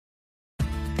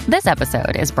This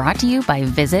episode is brought to you by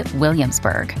Visit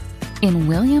Williamsburg. In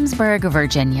Williamsburg,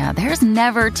 Virginia, there's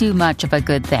never too much of a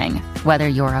good thing. Whether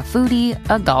you're a foodie,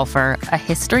 a golfer, a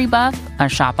history buff, a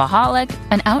shopaholic,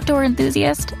 an outdoor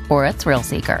enthusiast, or a thrill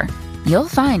seeker, you'll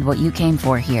find what you came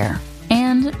for here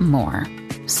and more.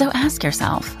 So ask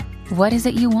yourself, what is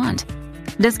it you want?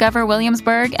 Discover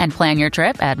Williamsburg and plan your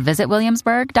trip at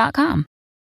visitwilliamsburg.com.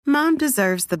 Mom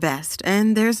deserves the best,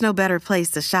 and there's no better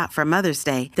place to shop for Mother's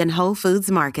Day than Whole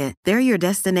Foods Market. They're your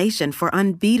destination for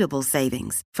unbeatable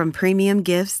savings, from premium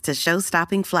gifts to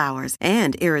show-stopping flowers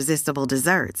and irresistible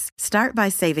desserts. Start by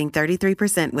saving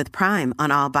 33% with Prime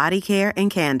on all body care and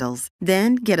candles.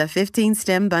 Then get a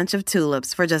 15-stem bunch of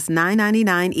tulips for just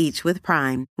 $9.99 each with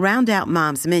Prime. Round out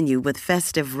Mom's menu with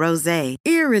festive rosé,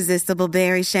 irresistible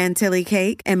berry chantilly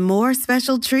cake, and more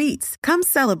special treats. Come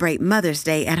celebrate Mother's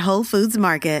Day at Whole Foods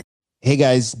Market. Hey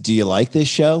guys, do you like this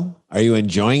show? Are you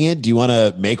enjoying it? Do you want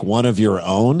to make one of your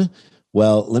own?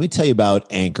 Well, let me tell you about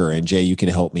Anchor, and Jay, you can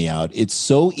help me out. It's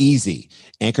so easy.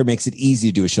 Anchor makes it easy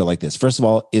to do a show like this. First of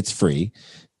all, it's free.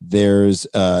 There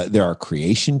are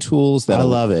creation tools that I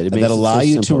love it. That allow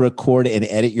you to record and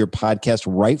edit your podcast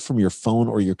right from your phone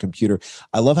or your computer.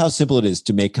 I love how simple it is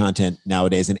to make content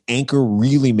nowadays, and Anchor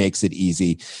really makes it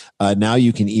easy. Now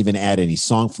you can even add any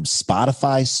song from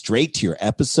Spotify straight to your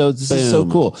episodes. This is so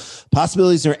cool.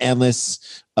 Possibilities are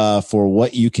endless for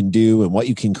what you can do and what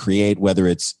you can create, whether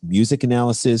it's music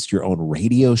analysis, your own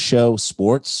radio show,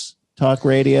 sports talk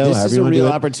radio. This is a real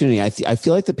opportunity. I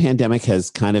feel like the pandemic has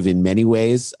kind of in many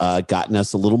ways gotten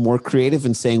us a little more creative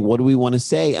in saying, what do we want to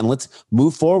say? And let's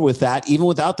move forward with that, even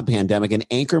without the pandemic. And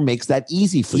Anchor makes that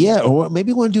easy for you. Yeah, or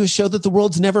maybe you want to do a show that the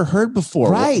world's never heard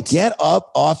before. Right. Get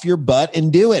up off your butt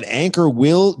and do it. Anchor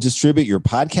will distribute your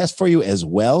podcast for you as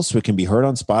well, so it can be heard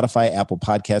on Spotify, Apple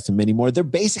Podcasts, and many more. They're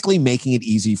basically making it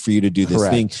easy for you to do this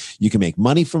thing. You can make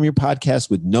money from your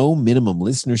podcast with no minimum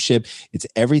listenership. It's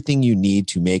everything you need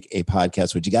to make a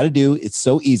podcast. What you got to do, it's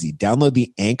so easy. Download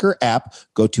the Anchor app,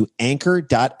 go to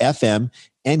anchor.fm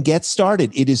and get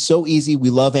started. It is so easy. We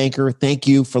love Anchor. Thank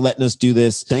you for letting us do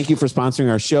this. Thank you for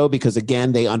sponsoring our show, because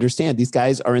again, they understand these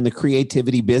guys are in the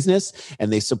creativity business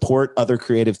and they support other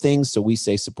creative things. So we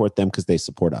say support them because they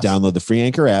support us. Download the free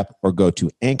Anchor app or go to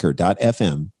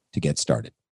anchor.fm to get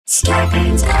started.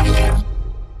 Scarpins Avenue.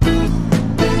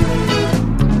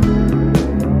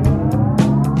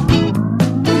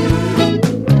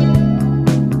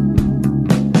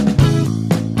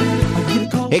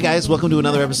 Hey guys, welcome to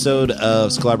another episode of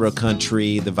Scalabro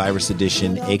Country, the Virus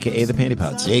Edition, aka the Panty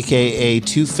Pods, aka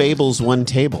Two Fables, One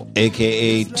Table,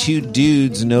 aka Two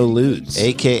Dudes, No Ludes,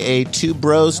 aka Two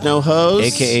Bros, No Hoes,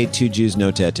 aka Two Jews,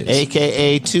 No Tattoos,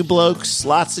 aka Two Blokes,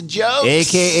 Lots of Jokes,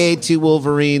 aka Two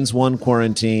Wolverines, One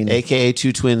Quarantine, aka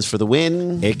Two Twins for the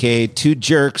Win, aka Two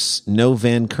Jerks, No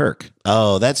Van Kirk.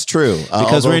 Oh, that's true.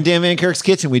 Because we're in Dan Van Kirk's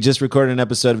kitchen. We just recorded an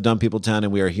episode of Dumb People Town,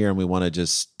 and we are here, and we want to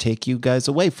just take you guys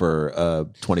away for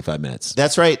 25 minutes.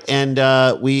 That's right. And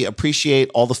we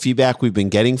appreciate all the feedback we've been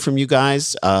getting from you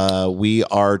guys. We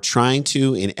are trying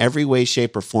to, in every way,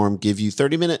 shape, or form, give you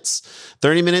 30 minutes.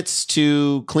 30 minutes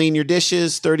to clean your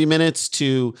dishes, 30 minutes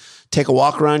to take a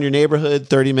walk around your neighborhood,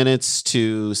 30 minutes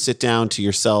to sit down to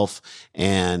yourself,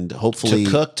 and hopefully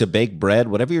to cook, to bake bread,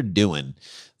 whatever you're doing.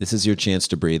 This is your chance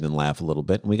to breathe and laugh a little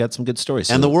bit. And we got some good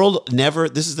stories. And the world never,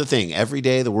 this is the thing, every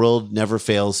day the world never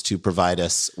fails to provide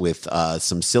us with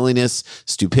some silliness,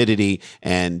 stupidity,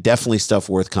 and definitely stuff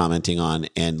worth commenting on.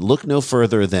 And look no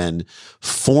further than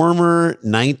former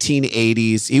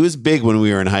 1980s. He was big when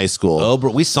we were in high school. Oh,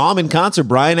 but we saw him in concert,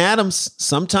 Bryan Adams.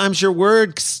 Sometimes your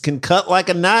words can cut like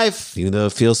a knife. Even though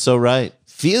it feels so right.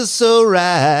 Feels so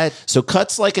right. So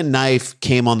Cuts Like a Knife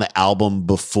came on the album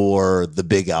before the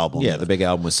big album. Yeah, the big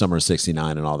album was Summer of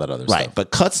 '69 and all that other stuff. Right,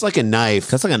 but Cuts Like a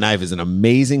Knife is an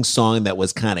amazing song that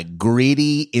was kind of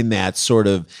gritty in that sort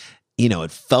of, you know,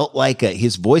 it felt like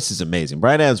his voice is amazing.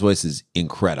 Bryan Adams' voice is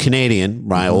incredible. Canadian,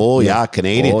 right? Mm-hmm. Oh yeah,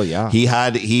 Canadian. Oh yeah.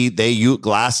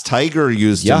 Glass Tiger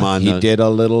used him on. He did a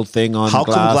little thing on. How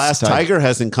come Glass Tiger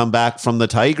hasn't come back from the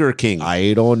Tiger King?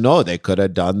 I don't know. They could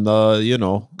have done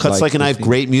the, Cuts Like a Knife.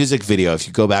 Great music video. If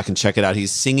you go back and check it out,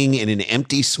 he's singing in an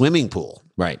empty swimming pool.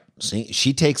 Right.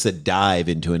 She takes a dive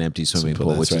into an empty swimming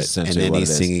pool, which is essentially and then what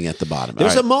he's singing at the bottom.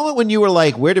 There's a moment when you were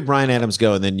like, where did Bryan Adams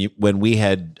go? And then when we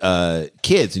had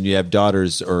kids and you have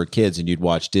daughters or kids and you'd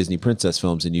watch Disney princess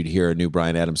films and you'd hear a new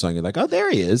Bryan Adams song, you're like, oh,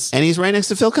 there he is. And he's right next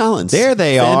to Phil Collins. There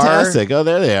they are. Fantastic. Oh,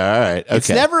 there they are. All right. Okay. It's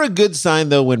never a good sign,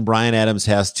 though, when Bryan Adams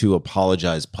has to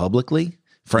apologize publicly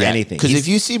for anything. Because if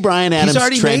you see Bryan Adams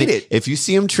already trending, made it. if you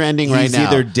see him trending right he's now,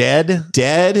 either dead,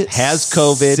 has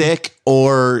COVID, sick,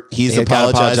 or he's He gotta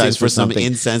apologizing apologize for for some something.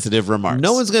 insensitive remarks.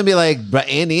 no one's going to be like,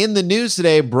 and in the news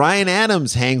today, Bryan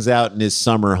Adams hangs out in his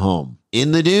summer home.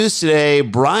 In the news today,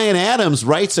 Bryan Adams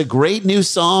writes a great new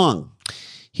song.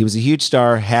 He was a huge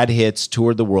star, had hits,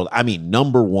 toured the world. I mean,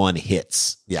 number one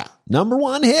hits. Yeah. Number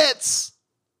one hits.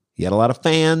 He had a lot of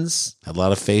fans, Had a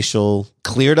lot of facial.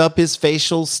 cleared up his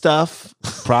facial stuff,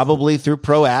 probably through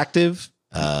Proactive.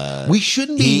 We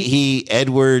shouldn't be He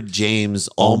Edward James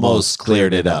almost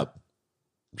cleared it up.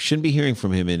 shouldn't be hearing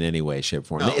from him in any way, shape, or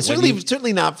form. No, It's when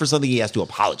certainly not for something he has to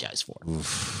apologize for.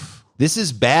 This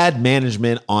is bad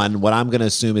management on what I'm going to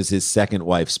assume is his second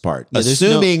wife's part. Yeah, there's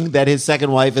Assuming that his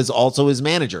second wife is also his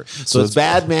manager. So it's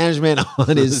bad management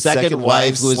on his second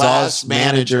wife, who is also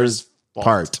manager's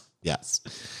part. Yes.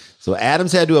 So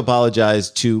Adams had to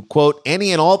apologize to, quote,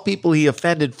 any and all people he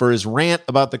offended for his rant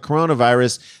about the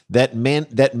coronavirus that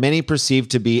many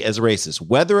perceived to be as racist.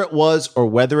 Whether it was or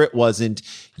whether it wasn't,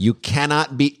 you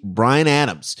cannot be Bryan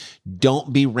Adams.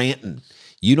 Don't be ranting.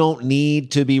 You don't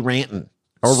need to be ranting.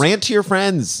 Or rant to your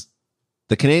friends.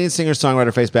 The Canadian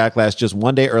singer-songwriter faced backlash just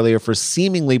one day earlier for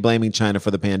seemingly blaming China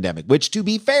for the pandemic, which, to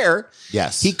be fair,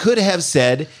 Yes. he could have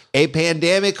said a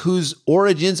pandemic whose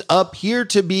origins appear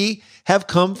to have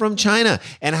come from China,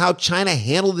 and how China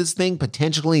handled this thing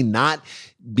potentially not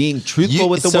being truthful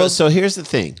with the world. So here's the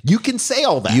thing. You can say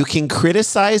all that. You can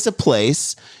criticize a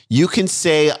place. You can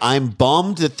say, I'm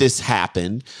bummed that this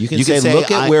happened. You can say, look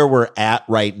at where we're at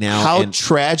right now. How and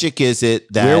tragic is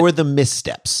it that... where were the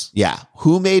missteps? Yeah.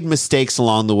 Who made mistakes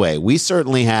along the way? We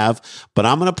certainly have, but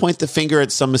I'm going to point the finger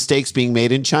at some mistakes being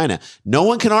made in China. No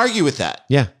one can argue with that.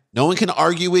 Yeah. No one can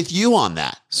argue with you on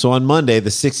that. So on Monday, the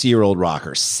 60-year-old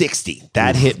rocker, 60,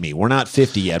 that hit me. We're not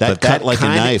 50 yet, That but cut that like a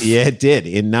knife. Yeah, it did.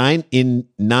 In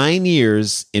nine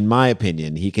years, in my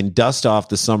opinion, he can dust off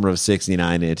the summer of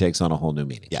 69 and it takes on a whole new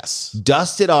meaning. Yes.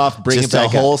 Dust it off, bring Just it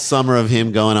back a whole up. summer of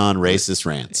him going on racist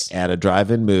rants. At a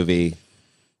drive-in movie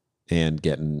and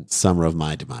getting Summer of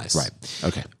my demise. right.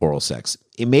 Okay. Oral sex.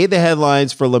 It made the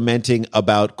headlines for lamenting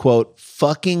about, quote,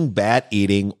 fucking bat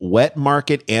eating, wet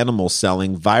market animal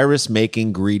selling, virus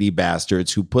making greedy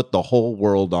bastards who put the whole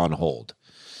world on hold.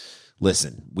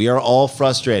 Listen, we are all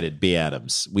frustrated, B.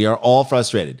 Adams. We are all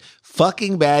frustrated.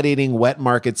 Fucking bat eating, wet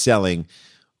market selling.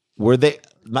 Were they...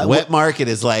 Wet market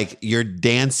is like you're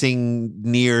dancing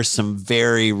near some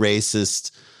very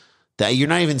racist... That you're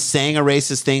not even saying a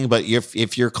racist thing, but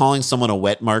if you're calling someone a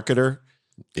wet marketer...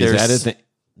 Is that a thing?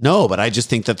 No, but I just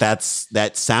think that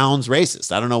sounds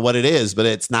racist. I don't know what it is, but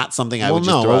it's not something I would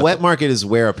just throw a out wet there. market is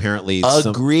where apparently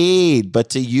Agreed, but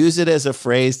to use it as a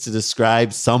phrase to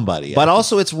describe somebody, but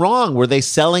also it's wrong. Were they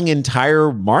selling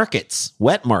entire markets?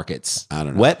 Wet markets. I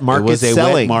don't know. Wet market It was a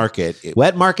selling. wet market.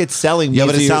 Wet market selling. Yeah,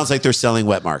 but it means sounds like they're selling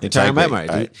wet markets. entire I wet agree.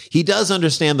 market. All right. He does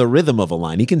understand the rhythm of a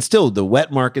line. He can still the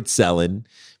wet market selling,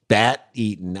 bat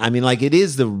eating. I mean, like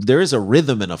there is a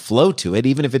rhythm and a flow to it,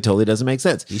 even if it totally doesn't make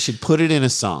sense. You should put it in a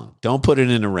song. Don't put it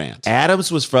in a rant.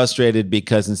 Adams was frustrated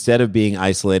because instead of being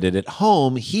isolated at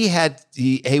home, he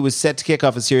was set to kick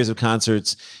off a series of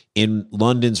concerts in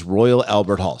London's Royal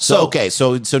Albert Hall. So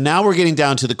now we're getting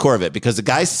down to the core of it because the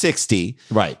guy's 60.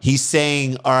 Right. He's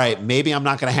saying, all right, maybe I'm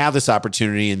not going to have this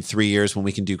opportunity in 3 years when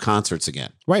we can do concerts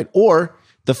again. Right. Or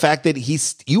the fact that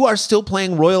you are still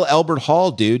playing Royal Albert Hall,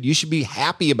 dude. You should be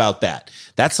happy about that.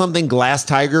 That's something Glass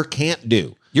Tiger can't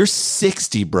do. You're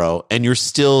 60, bro, and you're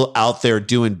still out there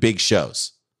doing big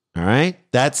shows. All right.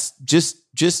 That's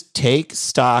just take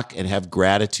stock and have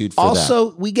gratitude for that.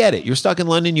 Also, we get it. You're stuck in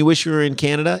London. You wish you were in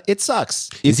Canada. It sucks.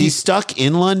 Is he stuck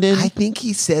in London? I think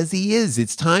he says he is.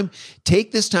 It's time.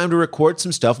 Take this time to record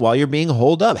some stuff while you're being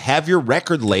holed up. Have your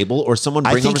record label or someone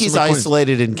bring I think over he's some recordings.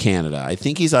 isolated in Canada. I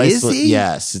think he's Is isolated. he?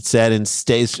 Yes, it said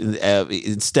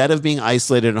instead of being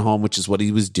isolated at home, which is what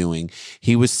he was doing,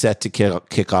 he was set to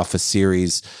kick off a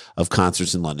series of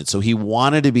concerts in London. So he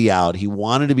wanted to be out. He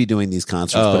wanted to be doing these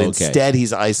concerts, but instead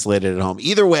he's isolated at home.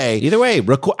 Either way,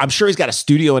 I'm sure he's got a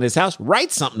studio in his house.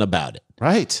 Write something about it.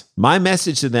 right? My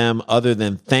message to them, other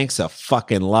than thanks a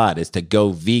fucking lot, is to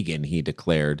go vegan, he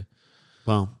declared.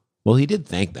 Well, he did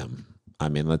thank them. I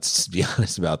mean, let's be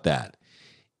honest about that.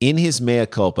 In his mea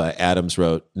culpa, Adams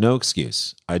wrote, "No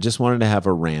excuse. I just wanted to have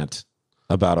a rant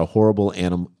about the horrible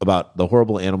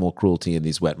animal cruelty in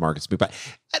these wet markets."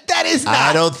 That is not.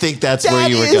 I don't think that's where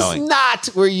you were going. That is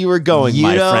not where you were going, You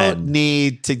my don't friend.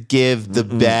 need to give the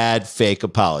bad fake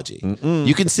apology.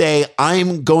 You can say,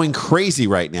 I'm going crazy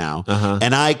right now,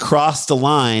 and I crossed the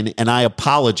line, and I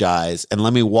apologize, and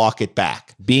let me walk it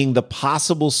back. Being the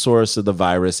possible source of the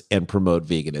virus and promote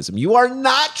veganism. You are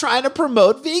not trying to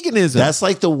promote veganism. That's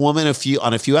like the woman a few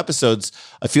episodes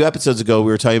ago,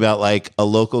 we were talking about like a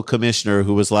local commissioner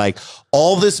who was like,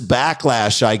 all this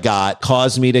backlash I got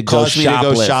caused me to go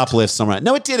shoplift somewhere.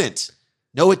 No, it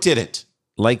didn't.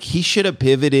 Like he should have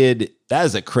pivoted. That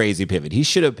is a crazy pivot. He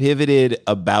should have pivoted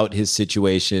about his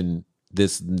situation,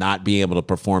 this not being able to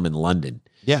perform in London.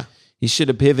 Yeah. He should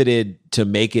have pivoted to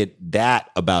make it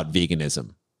that about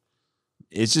veganism.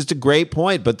 It's just a great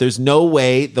point, but there's no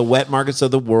way the wet markets of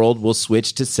the world will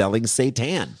switch to selling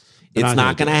seitan. It's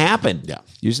not going to happen. Yeah.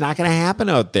 It's not going to happen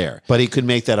out there. But he could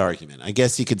make that argument. I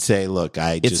guess he could say, look,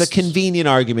 It's a convenient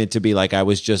argument to be like, I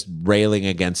was just railing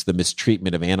against the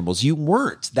mistreatment of animals. You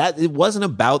weren't. It wasn't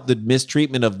about the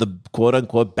mistreatment of the quote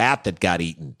unquote bat that got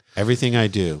eaten. Everything I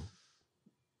do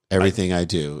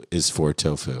is for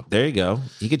tofu. There you go.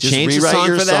 You could Just change the rewrite song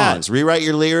your for songs, that. rewrite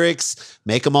your lyrics,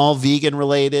 make them all vegan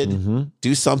related.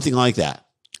 Do something like that.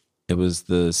 It was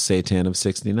the Seitan of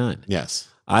 69. Yes.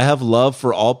 I have love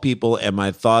for all people, and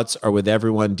my thoughts are with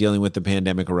everyone dealing with the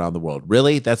pandemic around the world.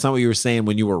 Really? That's not what you were saying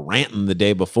when you were ranting the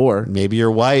day before. Maybe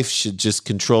your wife should just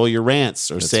control your rants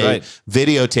or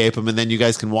videotape them, and then you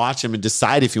guys can watch them and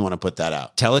decide if you want to put that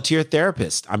out. Tell it to your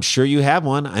therapist. I'm sure you have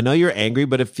one. I know you're angry,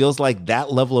 but it feels like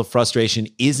that level of frustration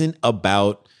isn't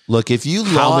about Look, if you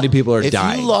how many people are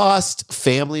dying. If you lost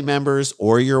family members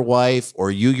or your wife or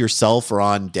you yourself are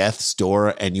on death's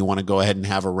door and you want to go ahead and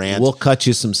have a rant, we'll cut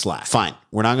you some slack. Fine.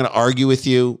 We're not going to argue with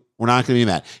you. We're not going to be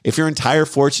mad. If your entire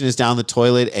fortune is down the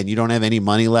toilet and you don't have any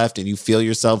money left and you feel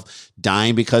yourself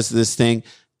dying because of this thing,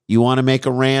 you want to make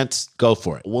a rant, go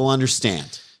for it. We'll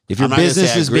understand. If your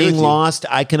business is being lost,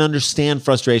 I can understand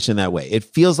frustration that way. It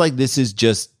feels like this is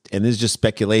just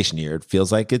speculation here. It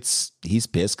feels like he's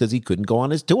pissed because he couldn't go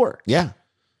on his tour. Yeah.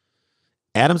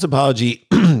 Adam's apology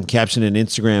captioned an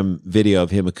Instagram video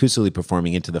of him acoustically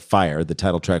performing Into the Fire, the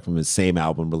title track from his same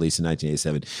album released in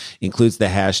 1987, includes the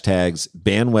hashtags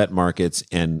ban wet markets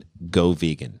and go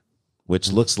vegan, which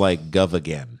looks like gov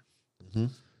again.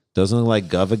 Doesn't look like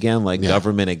gov again, like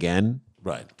government again.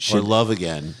 Right. Or Love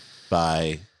Again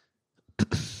by,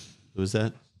 who's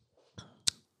that?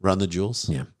 Run the Jewels?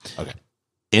 Yeah. Okay.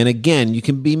 And again, you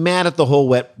can be mad at the whole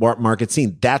wet market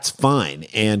scene. That's fine.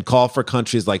 And call for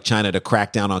countries like China to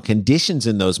crack down on conditions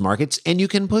in those markets. And you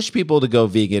can push people to go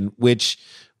vegan, which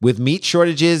with meat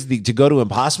shortages, to go to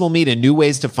Impossible Meat and new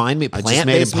ways to find meat. I just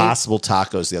made Impossible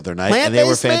tacos the other night, and they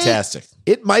were fantastic.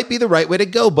 It might be the right way to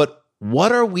go, but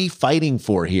what are we fighting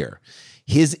for here?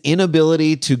 His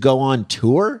inability to go on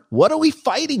tour? What are we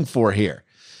fighting for here?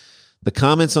 The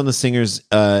comments on the singer's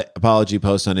apology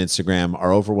post on Instagram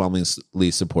are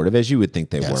overwhelmingly supportive, as you would think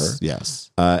they were.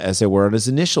 Yes. As they were on his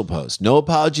initial post. No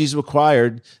apologies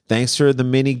required. Thanks for the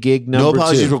mini gig number 2. No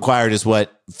apologies required is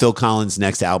what Phil Collins'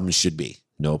 next album should be.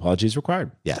 No apologies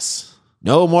required. Yes.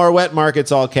 No more wet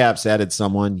markets, all caps, added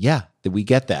someone. Yeah, we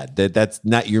get that. That's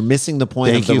not, you're missing the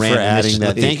point of the rant. Thank you for adding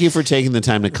that. Thank you for taking the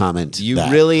time to comment. You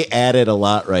really added a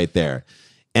lot right there.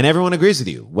 And everyone agrees with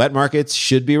you. Wet markets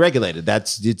should be regulated.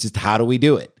 It's just, how do we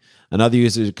do it? Another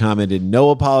user commented, no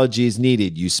apologies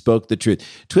needed. You spoke the truth.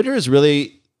 Twitter is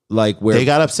really like where they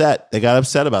got upset. They got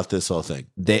upset about this whole thing.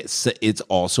 It's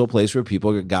also a place where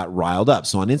people got riled up.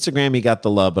 So on Instagram, he got the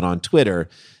love, but on Twitter,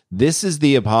 this is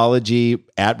the apology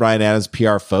at Bryan Adams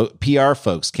PR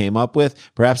folks came up with.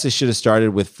 Perhaps it should have started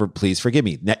with please forgive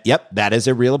me. Yep, that is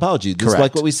a real apology. Just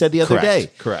like what we said the other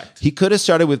day. Correct. He could have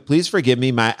started with please forgive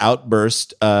me, my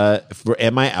outburst,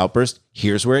 my outburst.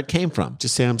 Here's where it came from.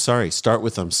 Just say I'm sorry. Start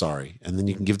with I'm sorry, and then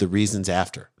you can give the reasons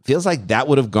after. Feels like that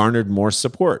would have garnered more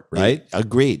support, right?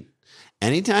 Agreed.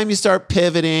 Anytime you start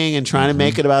pivoting and trying to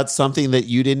make it about something that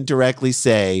you didn't directly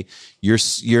say,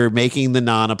 you're making the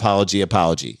non-apology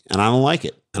apology. And I don't like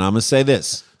it. And I'm going to say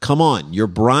this. Come on. You're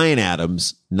Bryan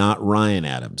Adams, not Ryan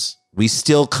Adams. We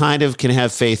still kind of can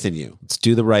have faith in you. Let's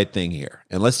do the right thing here.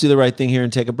 And let's do the right thing here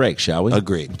and take a break, shall we?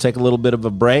 Agreed. We'll take a little bit of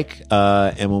a break.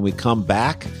 And when we come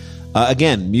back,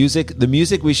 again, the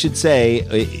music we should say,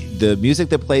 the music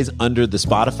that plays under the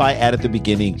Spotify ad at the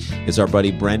beginning is our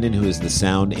buddy Brendan, who is the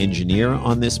sound engineer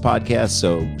on this podcast.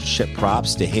 So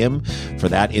props to him for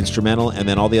that instrumental. And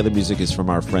then all the other music is from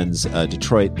our friends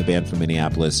Detroit, the band from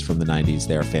Minneapolis from the 90s.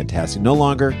 They are fantastic. No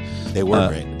longer. They were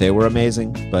great. They were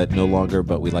amazing, but no longer.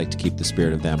 But we like to keep the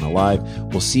spirit of them alive.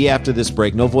 We'll see you after this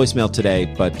break. No voicemail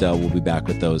today, but we'll be back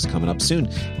with those coming up soon.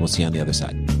 And we'll see you on the other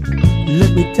side.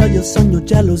 Let me tell you, son, your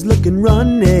jello's looking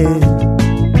runny.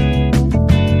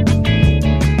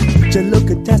 Jello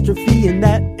catastrophe, and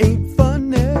that ain't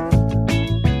funny.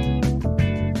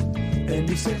 And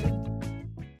he said,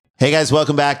 Hey guys,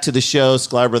 welcome back to the show.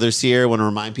 Sklar Brothers here. I want to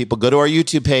remind people, go to our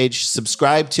YouTube page,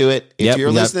 subscribe to it. If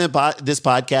you're listening to this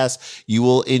podcast, you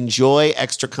will enjoy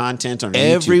extra content on our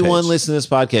YouTube page. Everyone listen to this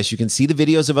podcast. You can see the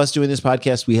videos of us doing this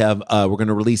podcast. We have we're going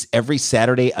to release every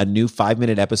Saturday a new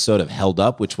 5-minute episode of Held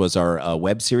Up, which was our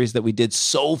web series that we did.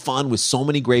 So fun with so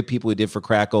many great people we did for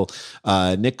Crackle.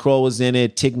 Nick Kroll was in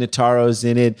it. Tig Notaro's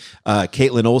in it.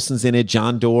 Caitlin Olsen's in it.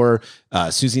 John Doerr.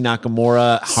 Susie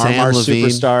Nakamura, Harmar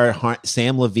Superstar,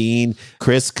 Sam Levine,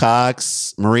 Chris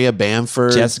Cox, Maria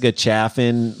Bamford, Jessica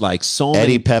Chaffin, like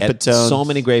Eddie Pepitone. So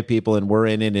many great people, and we're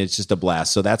in it, and it's just a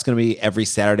blast. So that's going to be every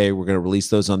Saturday. We're going to release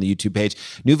those on the YouTube page.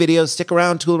 New videos, stick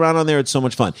around, tool around on there. It's so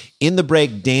much fun. In the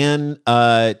break, Dan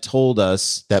told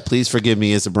us that Please Forgive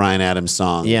Me is a Bryan Adams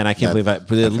song. Yeah, and I can't believe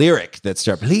the lyric that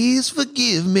starts, Please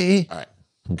forgive me. All right.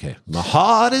 Okay. My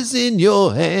heart is in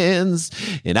your hands,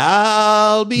 and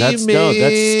I'll be missing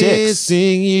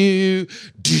you.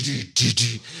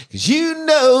 Because you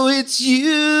know it's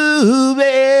you,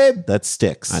 babe. That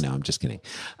Styx. I know, I'm just kidding.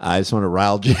 I just want to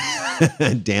rile Jay.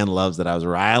 Dan loves that I was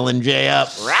riling Jay up.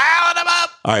 Riling him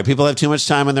up. All right, people have too much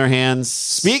time on their hands.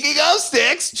 Speaking of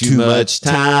Styx, too much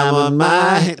time on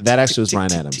my hands. That actually was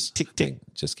Bryan Adams.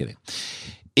 Just kidding.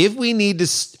 If we need to,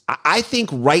 I think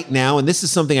right now, and this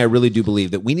is something I really do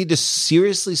believe, that we need to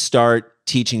seriously start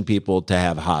teaching people to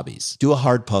have hobbies. Do a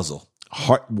hard puzzle.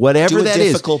 Whatever that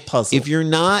is. Difficult puzzle. If you're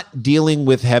not dealing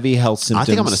with heavy health symptoms. I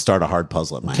think I'm going to start a hard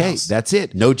puzzle at my house. Okay, that's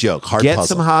it. No joke. Hard Get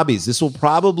puzzle. some hobbies.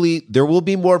 There will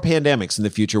be more pandemics in the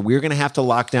future. We're going to have to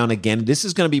lock down again. This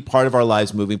is going to be part of our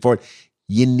lives moving forward.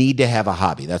 You need to have a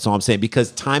hobby. That's all I'm saying,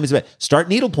 because time is bad. Start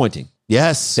needle pointing.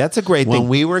 Yes. That's a great thing. When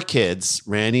we were kids,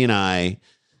 Randy and I,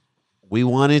 we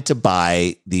wanted to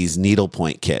buy these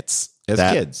needlepoint kits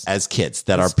as kids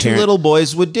that our two parents, little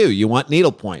boys would do. You want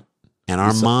needlepoint, and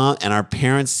our mom and our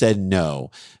parents said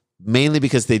no, mainly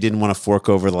because they didn't want to fork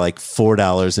over like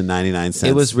 $4.99.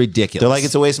 It was ridiculous. They're like,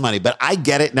 it's a waste of money. But I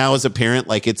get it now as a parent.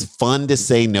 Like, it's fun to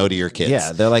say no to your kids.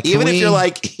 Yeah, they're like, even if you're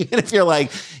like,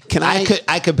 can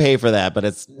I could pay for that, but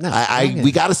it's no.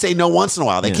 We got to say no once in a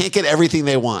while. They can't get everything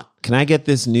they want. Can I get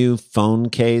this new phone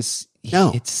case?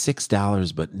 No, it's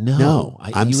 $6, but no.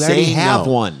 You already have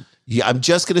one. Yeah, I'm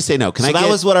just going to say no. That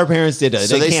was what our parents did.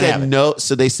 So they said no.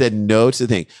 So they said no to the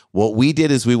thing. What we did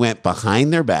is we went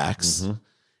behind their backs,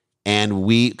 and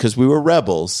because we were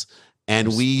rebels,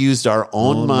 and we used our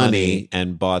own money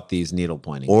and bought these needle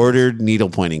pointing. Ordered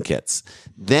needle pointing kits.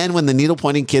 Then when the needle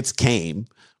pointing kits came,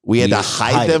 we had to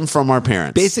hide them from our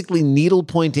parents. Basically, needle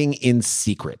pointing in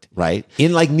secret, right?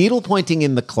 In like needle pointing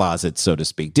in the closet, so to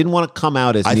speak. Didn't want to come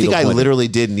out as. I think I literally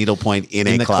did needle point in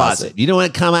a closet. You don't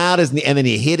want to come out as, and then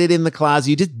you hid it in the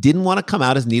closet. You just didn't want to come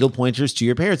out as needle pointers to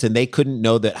your parents, and they couldn't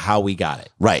know how we got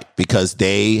it, right? Because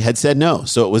they had said no,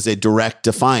 so it was a direct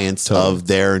defiance of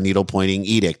their needle pointing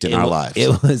edict in our lives.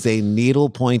 It was a needle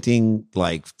pointing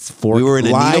we were in a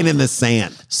line in the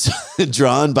sand,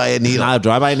 drawn by a needle,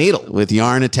 drawn by a needle with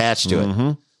yarn attached to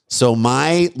it. So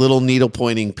my little needle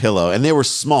pointing pillow, and they were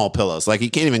small pillows. Like,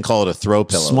 you can't even call it a throw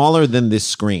pillow. Smaller than this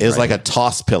screen. It was like a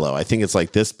toss pillow. I think it's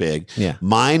like this big. Yeah.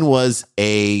 Mine was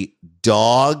a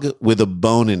dog with a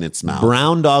bone in its mouth.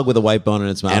 Brown dog with a white bone in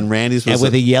its mouth. And Randy's was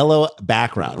with a yellow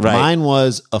background. Right. Mine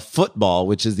was a football,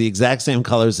 which is the exact same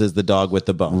colors as the dog with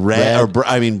the bone.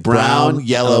 Brown,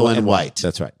 yellow, and white.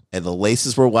 That's right. And the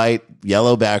laces were white,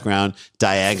 yellow background,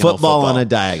 diagonal football on a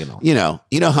diagonal. You know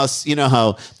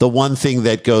how the one thing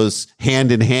that goes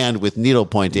hand in hand with needle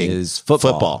pointing is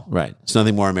football. Right. It's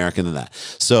nothing more American than that.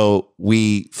 So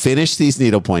we finished these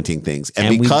needle pointing things,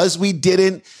 and because we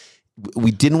didn't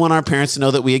want our parents to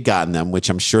know that we had gotten them, which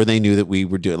I'm sure they knew that we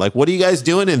were doing. Like, what are you guys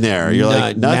doing in there? You're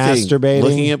like, nothing. Masturbating.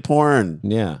 Looking at porn.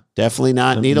 Yeah. Definitely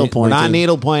not needle pointing. We're not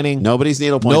needle pointing. Nobody's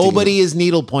needle pointing. Nobody is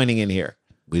needle pointing in here.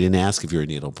 We didn't ask if you were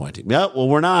needle pointing. Yeah, well,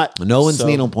 we're not. No one's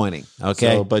needle pointing.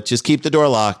 Okay. But just keep the door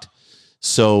locked.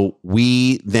 So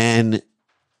the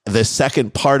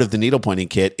second part of the needle pointing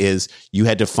kit is you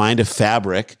had to find a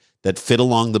fabric that fit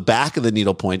along the back of the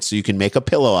needle point so you can make a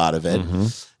pillow out of it.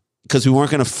 Because we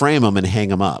weren't going to frame them and hang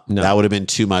them up. No. That would have been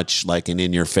too much like an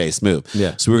in-your-face move.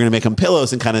 Yeah. So we were going to make them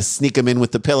pillows and kind of sneak them in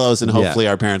with the pillows, and hopefully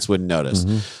our parents wouldn't notice.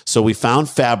 So we found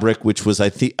fabric, which was, I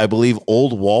believe,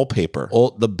 old wallpaper.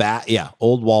 Old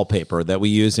wallpaper that we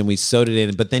used, and we sewed it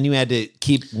in. But then you had to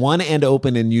keep one end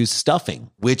open and use stuffing,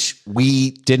 which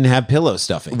we didn't have pillow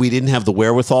stuffing. We didn't have the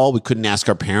wherewithal. We couldn't ask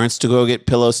our parents to go get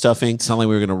pillow stuffing. It's not like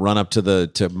we were going to run up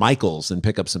to Michael's and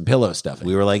pick up some pillow stuffing.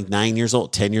 We were like 9 years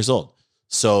old, 10 years old.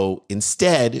 So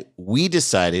instead, we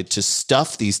decided to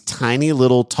stuff these tiny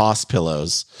little toss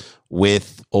pillows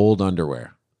with old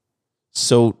underwear.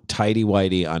 so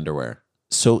Tighty-whitey underwear.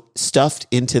 so stuffed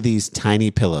into these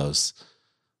tiny pillows.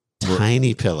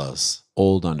 Tiny pillows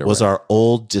Old underwear. was our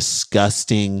old,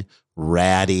 disgusting,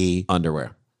 ratty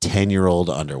underwear. 10-year-old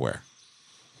underwear.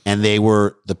 And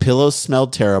the pillows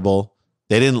smelled terrible.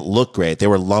 They didn't look great. They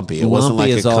were lumpy. It wasn't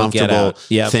Lumpy like a as all get comfortable out.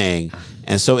 Yep. thing.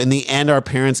 And so in the end, our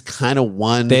parents kind of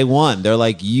won. They won. They're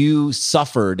like, you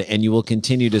suffered and you will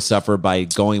continue to suffer by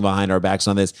going behind our backs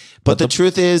on this. but the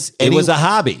truth is, it was a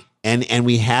hobby. and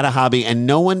we had a hobby, and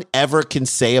no one ever can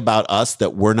say about us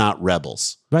that we're not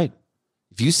rebels. Right.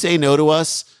 If you say no to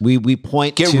us, We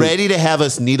point get to, ready to have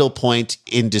us needlepoint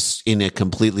in a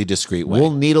completely discreet way.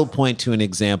 We'll needlepoint to an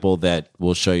example that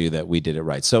will show you that we did it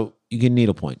right. So you can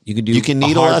needlepoint. You can do. You can a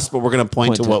needle hard us, but we're going to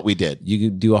point to what we did. You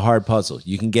can do a hard puzzle.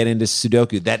 You can get into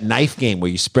Sudoku, that knife game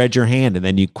where you spread your hand and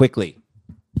then you quickly.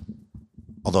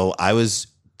 Although I was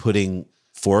putting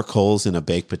 4 coals in a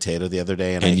baked potato the other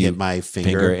day, and I you- hit my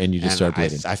finger, and you just started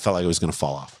bleeding. I felt like it was going to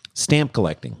fall off. Stamp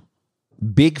collecting.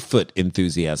 Bigfoot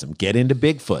enthusiasm. Get into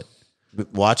Bigfoot.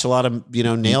 Watch a lot of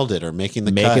Nailed It or Making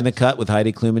the Making Cut. the Cut with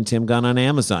Heidi Klum and Tim Gunn on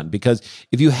Amazon. Because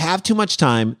if you have too much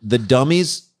time, the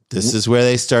dummies. This is where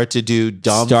they start to do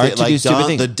dumb Start to do stupid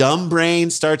things. The dumb brain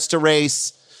starts to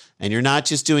race, and you're not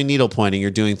just doing needle pointing, you're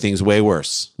doing things way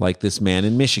worse. Like this man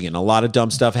in Michigan. A lot of dumb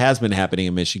stuff has been happening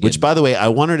in Michigan. Which, by the way, I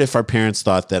wondered if our parents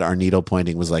thought that our needle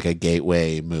pointing was like a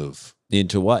gateway move.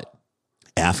 into what?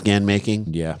 Afghan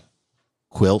making, Yeah.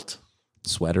 quilting.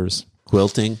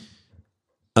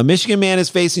 A Michigan man is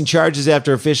facing charges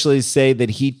after officials say that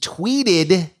he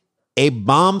tweeted a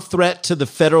bomb threat to the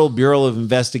Federal Bureau of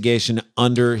Investigation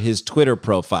under his Twitter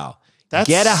profile. That's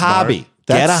Get a smart. hobby.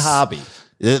 Get a That's- hobby.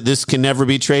 This can never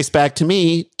be traced back to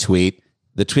me. Tweet.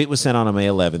 The tweet was sent on May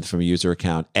 11th from a user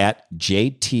account at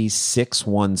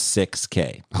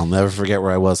JT616K. I'll never forget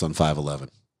where I was on 5/11.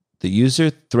 The user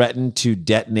threatened to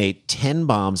detonate 10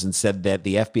 bombs and said that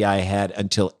the FBI had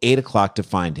until 8 o'clock to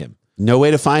find him. No way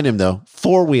to find him, though.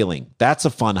 Four-wheeling. That's a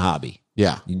fun hobby.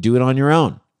 Yeah. You can do it on your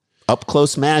own. Up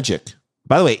close magic.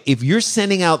 By the way, if you're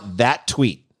sending out that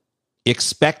tweet,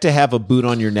 expect to have a boot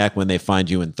on your neck when they find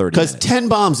you in 30 Because minutes. 10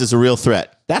 bombs is a real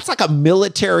threat. That's like a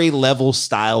military level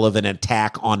style of an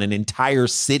attack on an entire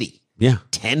city. Yeah.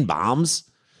 10 bombs?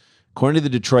 According to the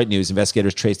Detroit News,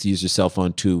 investigators traced the user's cell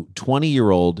phone to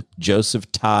 20-year-old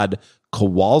Joseph Todd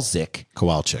Kowalczyk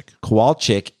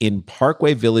in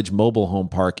Parkway Village Mobile Home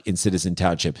Park in Citizen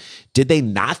Township. Did they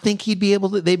not think they'd be able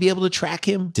to track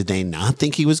him? Did they not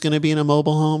think he was going to be in a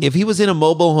mobile home? If he was in a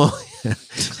mobile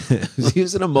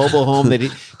home, did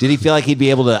he feel like he'd be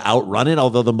able to outrun it?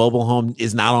 Although the mobile home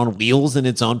is not on wheels in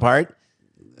its own part,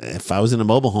 If I was in a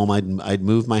mobile home, I'd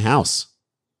move my house.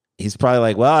 he's probably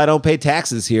like, well, I don't pay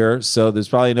taxes here, so there's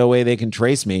probably no way they can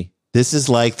trace me. This is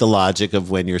like the logic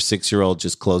of when your 6-year-old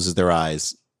just closes their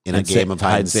eyes in a game of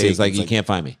hide and seek. It's like, you can't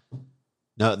find me.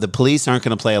 No, the police aren't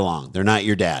going to play along. They're not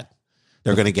your dad.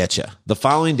 They're going to get you. The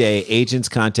following day, agents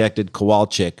contacted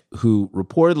Kowalczyk, who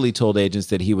reportedly told agents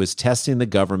that he was testing the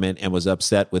government and was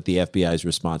upset with the FBI's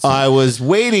response. I was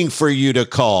waiting for you to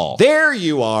call. There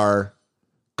you are.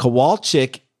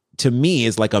 Kowalczyk, to me,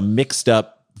 is like a mixed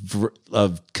up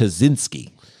of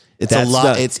Kaczynski. It's a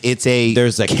lot.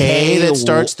 There's a K that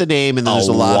starts the name, and there's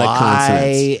a lot of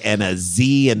consonants. And a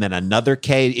Z, and then another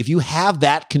K. If you have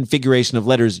that configuration of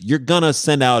letters, you're gonna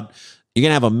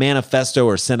have a manifesto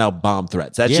or send out bomb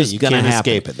threats. That's just gonna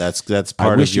happen. Escape it. That's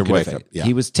part of your makeup. Yeah.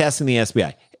 He was testing the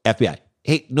FBI.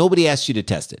 Hey, nobody asked you to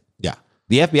test it. Yeah.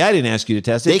 The FBI didn't ask you to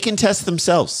test it. They can test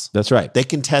themselves. That's right. They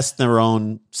can test their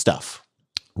own stuff.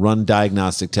 Run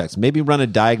diagnostic tests. Maybe run a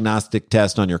diagnostic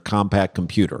test on your compact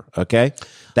computer, okay?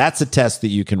 That's a test that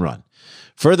you can run.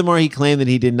 Furthermore, he claimed that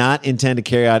he did not intend to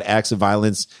carry out acts of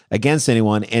violence against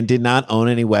anyone and did not own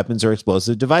any weapons or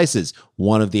explosive devices,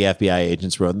 one of the FBI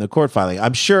agents wrote in the court filing.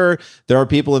 I'm sure there are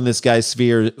people in this guy's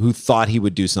sphere who thought he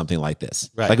would do something like this.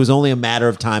 Right. Like it was only a matter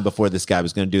of time before this guy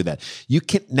was going to do that. You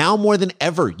can now more than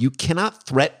ever, you cannot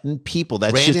threaten people.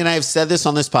 That's Randy just, and I have said this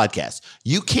on this podcast.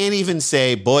 You can't even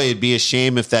say, boy, it'd be a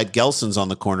shame if that Gelson's on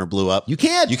the corner blew up. you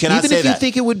can't. You cannot Even say if that. you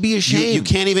think it would be a shame. You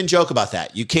can't even joke about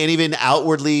that. You can't even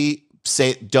outwardly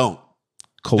say, don't.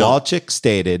 Kowalczyk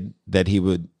stated that he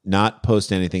would not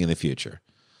post anything in the future.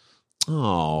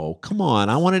 Oh, come on.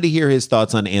 I wanted to hear his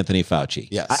thoughts on Anthony Fauci.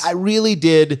 Yes. I really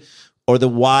did. Or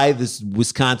why this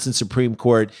Wisconsin Supreme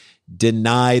Court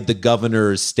denied the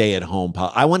governor's stay-at-home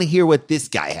policy. I want to hear what this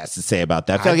guy has to say about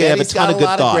that. I feel like I have a ton of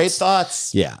good thoughts. Great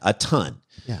thoughts. Yeah, a ton.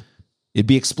 Yeah. It'd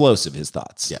be explosive, his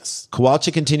thoughts. Yes.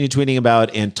 Kowalczyk continued tweeting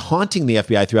about and taunting the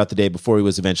FBI throughout the day before he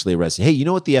was eventually arrested. Hey, you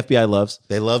know what the FBI loves?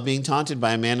 They love being taunted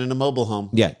by a man in a mobile home.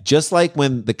 Yeah, just like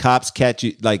when the cops catch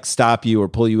you, like stop you or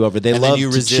pull you over, they love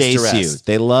to chase arrest. you.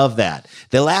 They love that.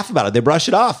 They laugh about it. They brush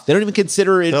it off. They don't even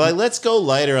consider it. They're like, let's go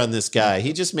lighter on this guy.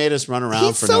 He just made us run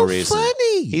around for no reason.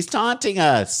 Funny. He's taunting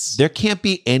us. There can't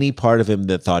be any part of him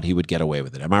that thought he would get away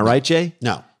with it. Am I right, Jay?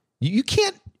 No. You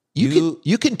can't.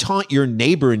 You can taunt your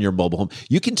neighbor in your mobile home.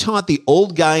 You can taunt the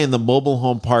old guy in the mobile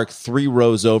home park 3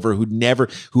 rows over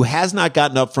who has not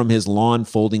gotten up from his lawn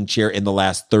folding chair in the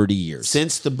last 30 years.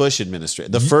 Since the Bush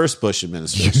administration, the first Bush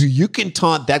administration. You can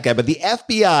taunt that guy, but the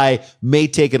FBI may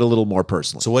take it a little more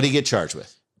personally. So what do you get charged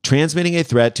with? Transmitting a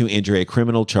threat to injure, a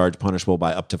criminal charge punishable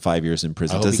by up to 5 years in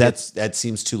prison. That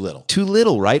seems too little. Too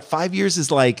little, right? 5 years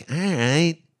is like, all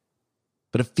right.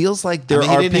 But it feels like he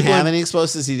didn't have any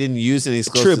explosives. He didn't use any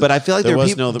explosives. True, but I feel like there are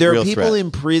people threat. in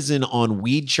prison on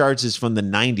weed charges from the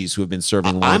 90s who have been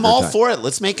serving longer I'm all time. for it.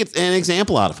 Let's make it an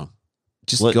example out of him.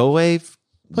 Just go away.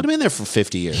 Put him in there for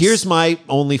 50 years. Here's my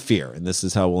only fear, and this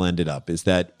is how we'll end it up, is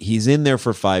that he's in there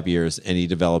for 5 years and he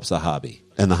develops a hobby.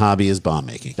 And the hobby is bomb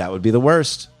making. That would be the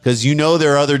worst. Because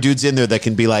there are other dudes in there that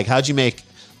can be like, how'd you make,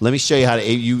 let me show you how to,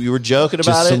 you were joking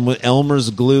about Just it? some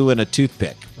Elmer's glue and a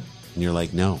toothpick. And you're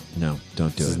like, no, don't do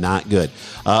this it. is not good.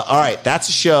 All right, that's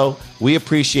a show. We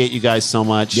appreciate you guys so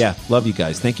much. Yeah, love you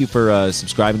guys. Thank you for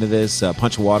subscribing to this.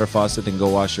 Punch a water faucet and go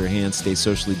wash your hands. Stay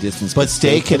socially distanced. But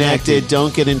stay connected.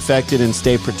 Don't get infected and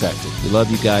stay protected. We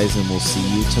love you guys, and we'll see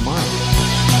you tomorrow.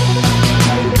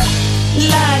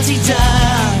 La-ti-da,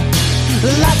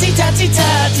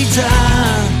 la-ti-da-ti-da-ti-da,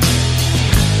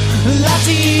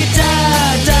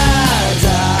 la-ti-da-da-da.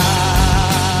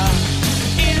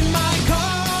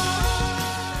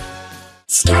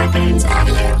 Scarpins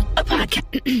Avenue.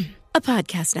 A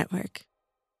podcast network.